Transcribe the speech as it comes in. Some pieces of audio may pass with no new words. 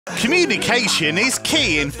Communication is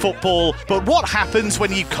key in football, but what happens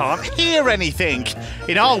when you can't hear anything?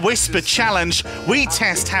 In our Whisper Challenge, we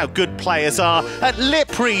test how good players are at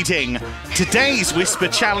lip reading. Today's Whisper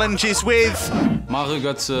Challenge is with Mario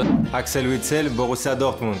Götze, Axel Witsel, Borussia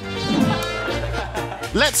Dortmund.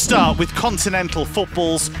 Let's start with continental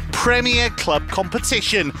football's premier club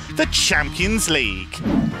competition, the Champions League.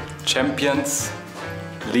 Champions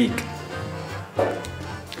League.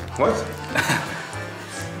 What?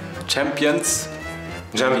 Champions.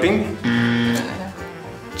 Jumping?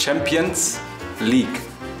 Champions League.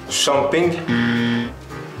 Jumping?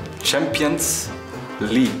 Champions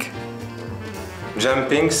League.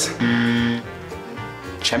 Jumpings?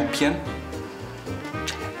 Champion.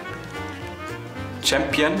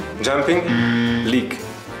 Jumping? League.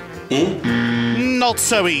 Not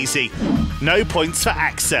so easy. No points for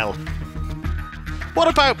Axel. What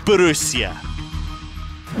about Borussia?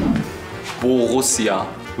 Borussia.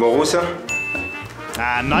 Borussia?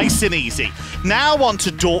 Nice and easy. Now on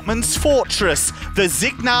to Dortmund's fortress, the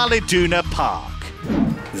Signal Iduna Park.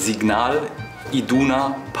 Signal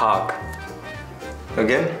Iduna Park.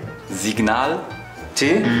 Again? Signal.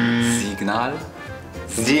 T? Signal.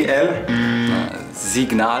 DL?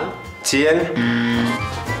 Signal. TL?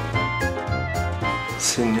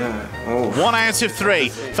 Signal. Oh. 1 out of 3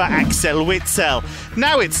 for Axel Witsel.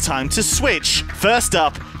 Now it's time to switch. First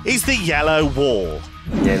up is the yellow wall.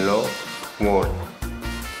 Yellow wall.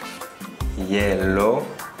 Yellow.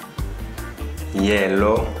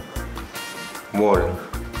 Yellow wall.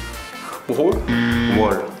 Wall.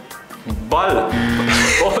 Wall. Ball.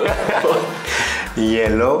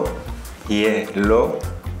 Yellow. Yellow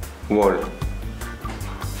wall.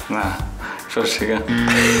 Verschicken.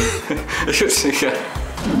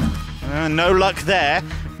 No luck there.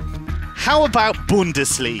 How about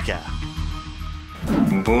Bundesliga?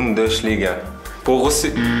 Bundesliga.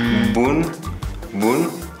 Borussia. Bundesliga.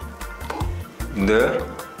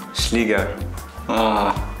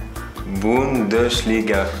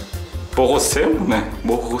 Bundesliga. Borussia? Ne,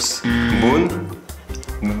 Borus.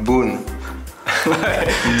 Bun.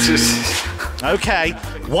 Okay,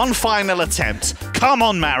 one final attempt. Come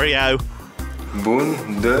on, Mario.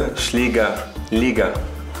 Bundesliga. Liga.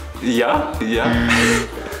 Ja?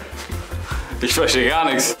 Ich verstehe gar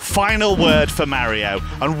nichts. Final word for Mario,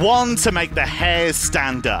 and one to make the hairs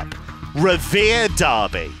stand up. Revier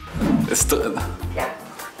Derby.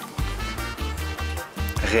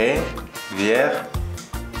 Revier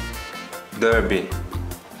Derby.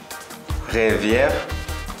 Revier.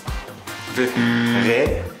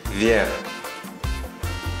 Revier.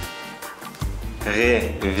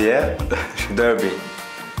 Revier Derby.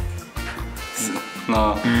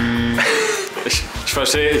 Na. Ich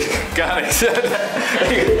verstehe gar nichts.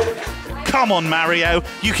 Come on, Mario.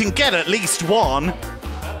 You can get at least one.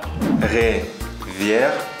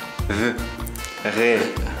 Revier. Revier.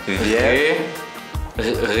 Revier.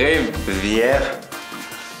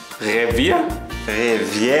 Revier.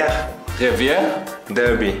 Revier.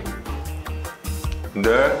 Derby.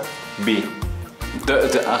 Derby.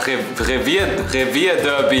 Revier Derby. Revier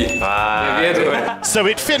Derby. So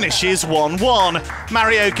it finishes 1-1.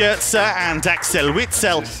 Mario Götze and Axel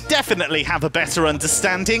Witsel definitely have a better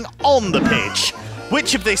understanding on the pitch.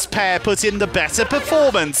 Which of this pair put in the better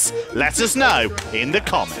performance? Let us know in the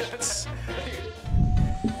comments.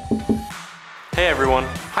 Hey everyone.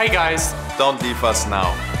 Hi guys. Don't leave us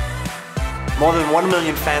now. More than 1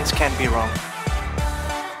 million fans can't be wrong.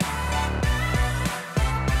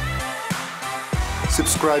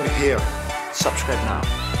 Subscribe here. Subscribe now.